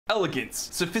elegance,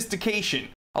 sophistication,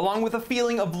 along with a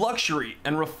feeling of luxury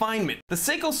and refinement. The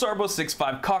Seiko Sarbo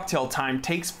 6.5 Cocktail Time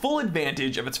takes full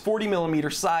advantage of its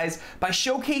 40mm size by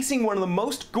showcasing one of the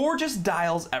most gorgeous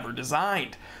dials ever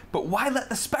designed. But why let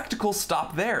the spectacle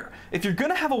stop there? If you're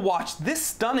gonna have a watch this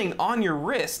stunning on your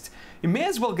wrist, you may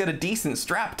as well get a decent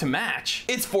strap to match.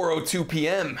 It's 4:02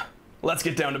 p.m. Let's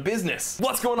get down to business.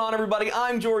 What's going on, everybody?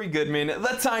 I'm Jory Goodman,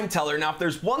 the Time Teller. Now, if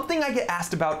there's one thing I get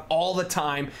asked about all the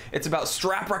time, it's about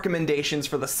strap recommendations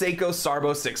for the Seiko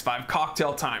Sarbo 6.5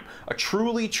 Cocktail Time, a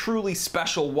truly, truly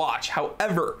special watch.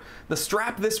 However, the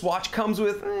strap this watch comes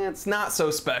with, it's not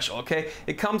so special, okay?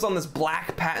 It comes on this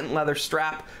black patent leather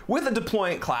strap with a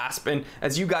deployant clasp, and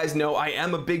as you guys know, I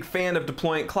am a big fan of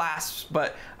deployant clasps,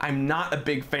 but I'm not a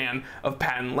big fan of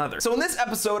patent leather. So in this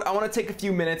episode, I want to take a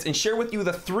few minutes and share with you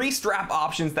the 3 strap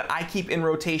options that I keep in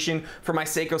rotation for my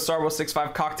Seiko Sarbo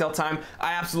 6.5 Cocktail Time.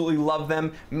 I absolutely love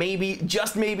them. Maybe,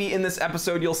 just maybe in this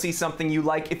episode, you'll see something you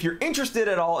like. If you're interested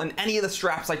at all in any of the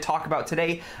straps I talk about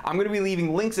today, I'm going to be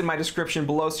leaving links in my description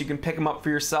below so you can pick them up for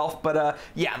yourself. But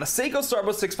yeah, the Seiko Sarbo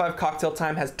 6.5 Cocktail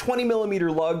Time has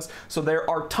 20mm lugs, so there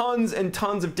are tons and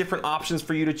tons of different options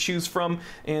for you to choose from.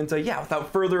 And yeah,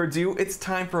 without further ado, it's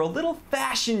time for a little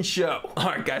fashion show. All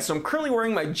right, guys, so I'm currently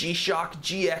wearing my G-Shock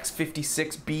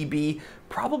GX56BB,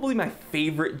 probably my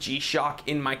favorite G-Shock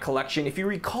in my collection. If you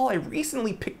recall, I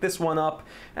recently picked this one up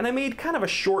and I made kind of a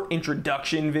short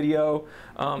introduction video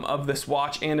of this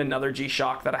watch and another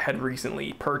G-Shock that I had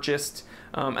recently purchased.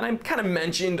 And I kind of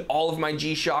mentioned all of my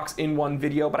G-Shocks in one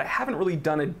video, but I haven't really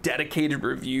done a dedicated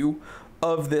review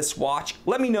of this watch.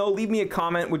 Let me know, leave me a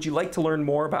comment. Would you like to learn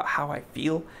more about how I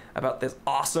feel about this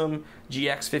awesome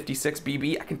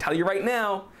GX56BB? I can tell you right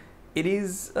now, it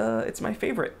is, it's my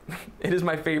favorite. It is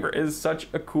my favorite. It is such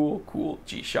a cool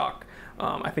G-Shock.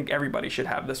 I think everybody should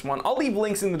have this one. I'll leave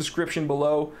links in the description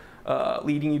below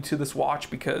leading you to this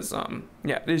watch because,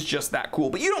 yeah, it is just that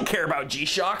cool. But you don't care about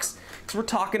G-Shocks because we're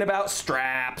talking about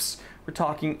straps. We're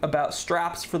talking about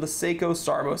straps for the Seiko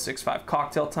Sarbo 6.5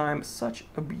 Cocktail Time. Such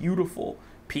a beautiful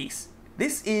piece.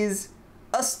 This is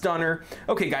a stunner.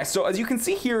 Okay, guys, so as you can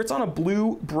see here, it's on a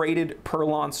blue braided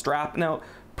Perlon strap. Now,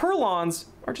 Perlons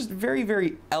are just very,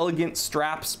 very elegant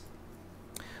straps.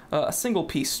 A single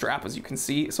piece strap, as you can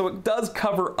see. So it does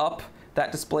cover up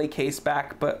that display case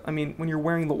back, but I mean, when you're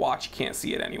wearing the watch, you can't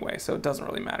see it anyway, so it doesn't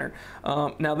really matter.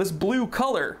 Now, this blue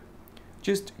color,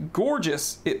 just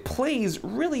gorgeous. It plays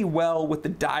really well with the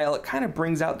dial. It kind of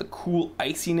brings out the cool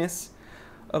iciness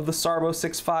of the Sarbo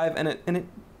 6.5, and it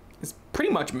is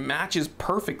pretty much matches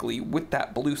perfectly with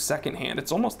that blue second hand.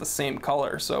 It's almost the same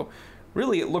color, so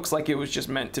really it looks like it was just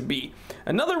meant to be.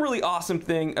 Another really awesome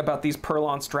thing about these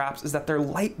Perlon straps is that they're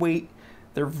lightweight,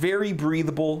 they're very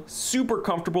breathable, super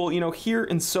comfortable. You know, here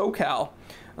in SoCal,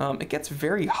 it gets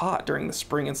very hot during the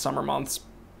spring and summer months.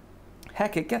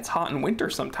 Heck, it gets hot in winter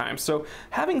sometimes. So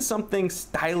having something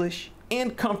stylish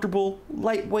and comfortable,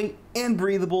 lightweight and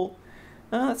breathable,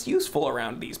 that's useful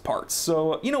around these parts.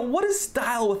 So, you know, what is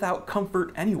style without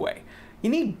comfort anyway? You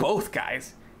need both,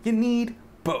 guys. You need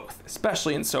both,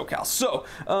 especially in SoCal. So,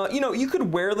 you know, you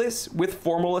could wear this with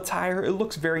formal attire. It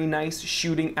looks very nice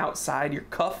shooting outside your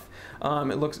cuff.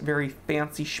 It looks very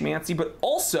fancy schmancy, but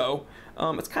also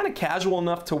it's kind of casual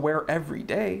enough to wear every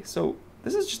day. So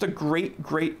this is just a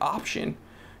great option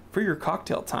for your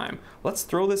cocktail time. Let's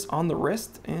throw this on the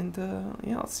wrist and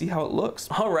yeah, let's see how it looks.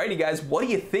 Alrighty, guys, what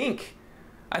do you think?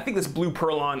 I think this blue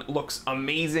Perlon looks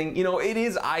amazing. You know, it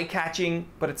is eye-catching,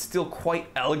 but it's still quite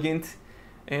elegant.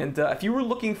 And if you were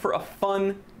looking for a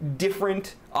fun,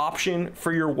 different option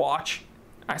for your watch,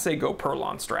 I say go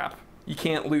Perlon strap. You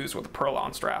can't lose with a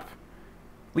Perlon strap.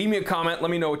 Leave me a comment,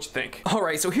 let me know what you think. All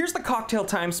right, so here's the Cocktail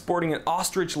Time sporting an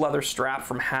ostrich leather strap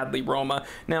from Hadley Roma.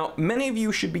 Now, many of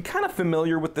you should be kind of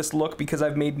familiar with this look because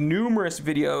I've made numerous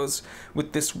videos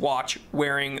with this watch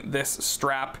wearing this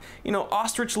strap. You know,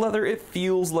 ostrich leather, it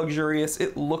feels luxurious,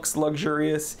 it looks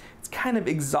luxurious, it's kind of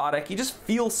exotic. You just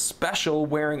feel special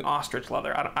wearing ostrich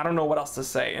leather. I don't know what else to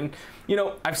say. And you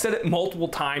know, I've said it multiple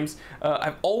times,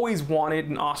 I've always wanted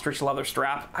an ostrich leather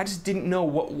strap. I just didn't know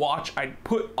what watch I'd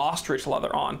put ostrich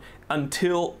leather on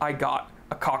until I got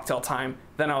a Cocktail Time.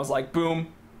 Then I was like,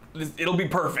 boom, it'll be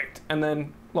perfect. And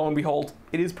then lo and behold,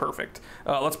 it is perfect.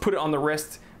 Let's put it on the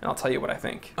wrist and I'll tell you what I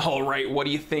think. All right, what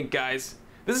do you think, guys?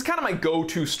 This is kind of my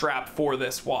go-to strap for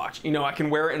this watch. You know, I can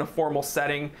wear it in a formal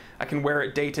setting. I can wear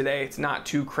it day to day. It's not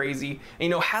too crazy. And, you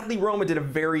know, Hadley Roma did a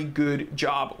very good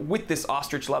job with this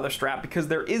ostrich leather strap because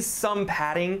there is some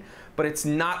padding, but it's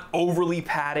not overly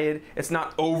padded. It's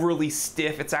not overly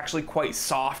stiff. It's actually quite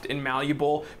soft and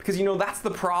malleable because, you know, that's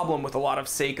the problem with a lot of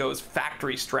Seiko's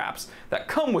factory straps that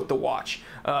come with the watch.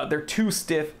 They're too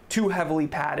stiff, too heavily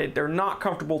padded. They're not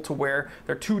comfortable to wear.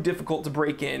 They're too difficult to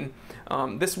break in.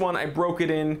 This one, I broke it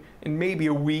in maybe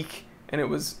a week, and it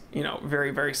was, you know,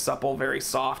 very, very supple, very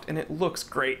soft, and it looks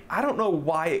great. I don't know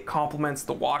why it complements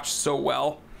the watch so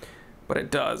well, but it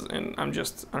does, and I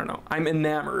don't know, I'm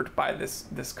enamored by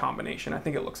this combination. I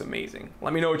think it looks amazing.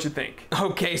 Let me know what you think.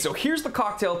 Okay, so here's the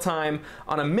cocktail time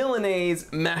on a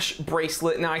Milanese mesh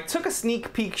bracelet. Now, I took a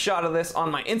sneak peek shot of this on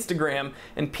my Instagram,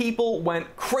 and people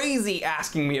went crazy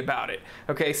asking me about it.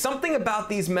 Okay, something about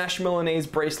these mesh Milanese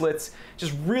bracelets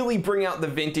just really bring out the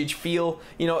vintage feel.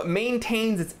 You know, it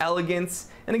maintains its elegance.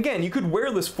 And again, you could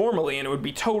wear this formally and it would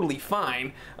be totally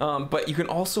fine, but you can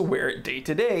also wear it day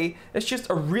to day. It's just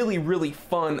a really, really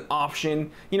fun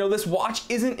option. You know, this watch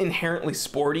isn't inherently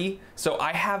sporty, so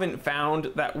I haven't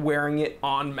found that wearing it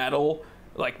on metal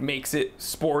like makes it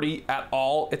sporty at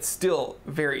all. It's still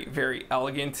very, very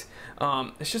elegant.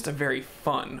 It's just a very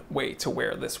fun way to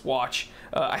wear this watch.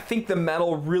 I think the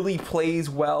metal really plays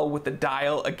well with the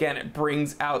dial. Again, it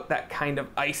brings out that kind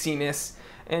of iciness.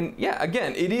 And yeah,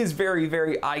 again, it is very,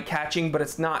 very eye-catching, but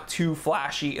it's not too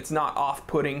flashy. It's not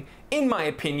off-putting, in my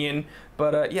opinion.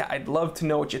 But yeah, I'd love to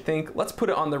know what you think. Let's put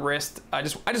it on the wrist. I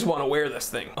just want to wear this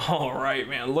thing. All right,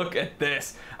 man, look at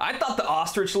this. I thought the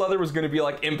ostrich leather was going to be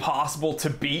like impossible to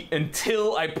beat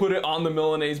until I put it on the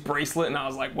Milanese bracelet, and I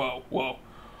was like, whoa, whoa,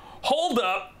 hold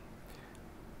up.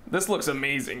 This looks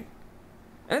amazing.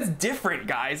 And it's different,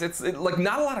 guys. It's like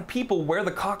not a lot of people wear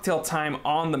the cocktail time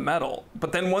on the metal,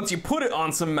 but then once you put it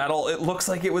on some metal, it looks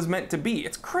like it was meant to be.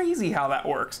 It's crazy how that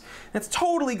works. It's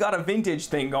totally got a vintage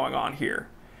thing going on here.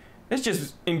 It's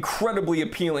just incredibly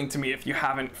appealing to me if you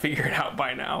haven't figured it out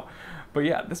by now. But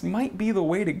yeah, this might be the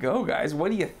way to go, guys.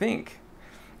 What do you think?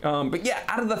 But yeah,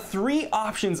 out of the 3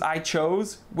 options I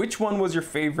chose, which one was your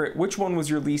favorite? Which one was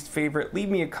your least favorite? Leave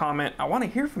me a comment. I want to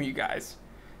hear from you guys.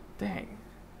 Dang.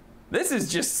 This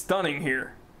is just stunning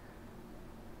here.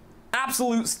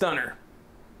 Absolute stunner.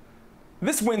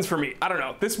 This wins for me. I don't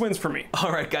know. This wins for me.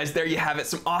 All right, guys, there you have it.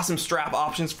 Some awesome strap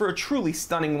options for a truly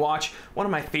stunning watch. One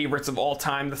of my favorites of all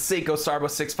time, the Seiko Sarbo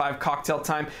 6.5 Cocktail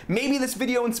Time. Maybe this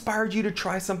video inspired you to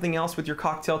try something else with your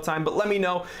cocktail time, but let me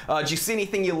know. Did you see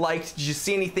anything you liked? Did you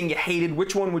see anything you hated?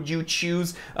 Which one would you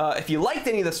choose? If you liked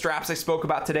any of the straps I spoke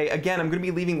about today, again, I'm going to be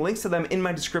leaving links to them in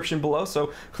my description below,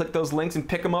 so click those links and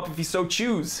pick them up if you so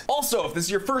choose. Also, if this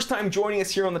is your first time joining us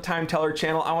here on the Time Teller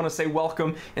channel, I want to say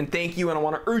welcome and thank you, and I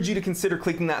want to urge you to consider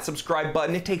clicking that subscribe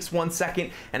button. It takes 1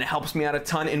 second and it helps me out a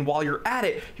ton, and while you're at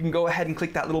it, you can go ahead and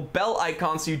click that little bell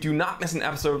icon so you do not miss an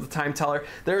episode of the Time Teller.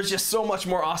 There's just so much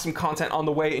more awesome content on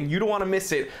the way and you don't want to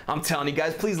miss it. I'm telling you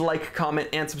guys, please like, comment,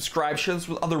 and subscribe. Share this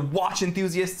with other watch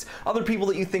enthusiasts, other people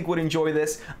that you think would enjoy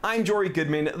this. I'm Jory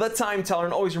Goodman, the Time Teller,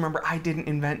 and always remember, I didn't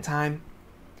invent time.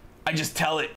 I just tell it.